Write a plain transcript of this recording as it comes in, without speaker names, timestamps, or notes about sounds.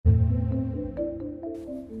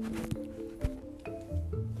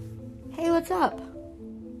what's up?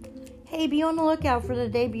 Hey, be on the lookout for the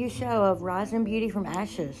debut show of Rising Beauty from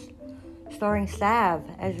Ashes, starring Sav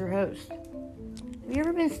as your host. Have you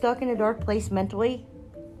ever been stuck in a dark place mentally?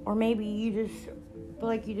 Or maybe you just feel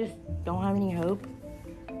like you just don't have any hope?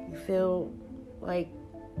 You feel like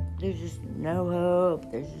there's just no hope.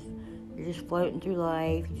 You're just floating through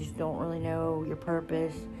life. You just don't really know your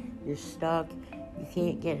purpose. You're stuck. You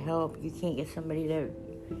can't get help. You can't get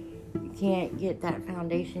you can't get that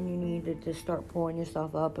foundation you need to start pulling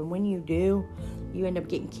yourself up. And when you do, you end up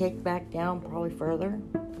getting kicked back down probably further.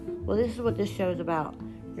 Well, this is what this show is about.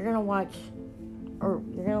 You're going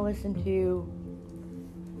to listen to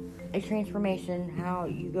a transformation, how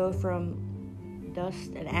you go from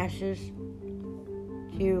dust and ashes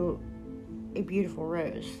to a beautiful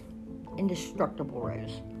rose, indestructible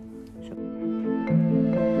rose. So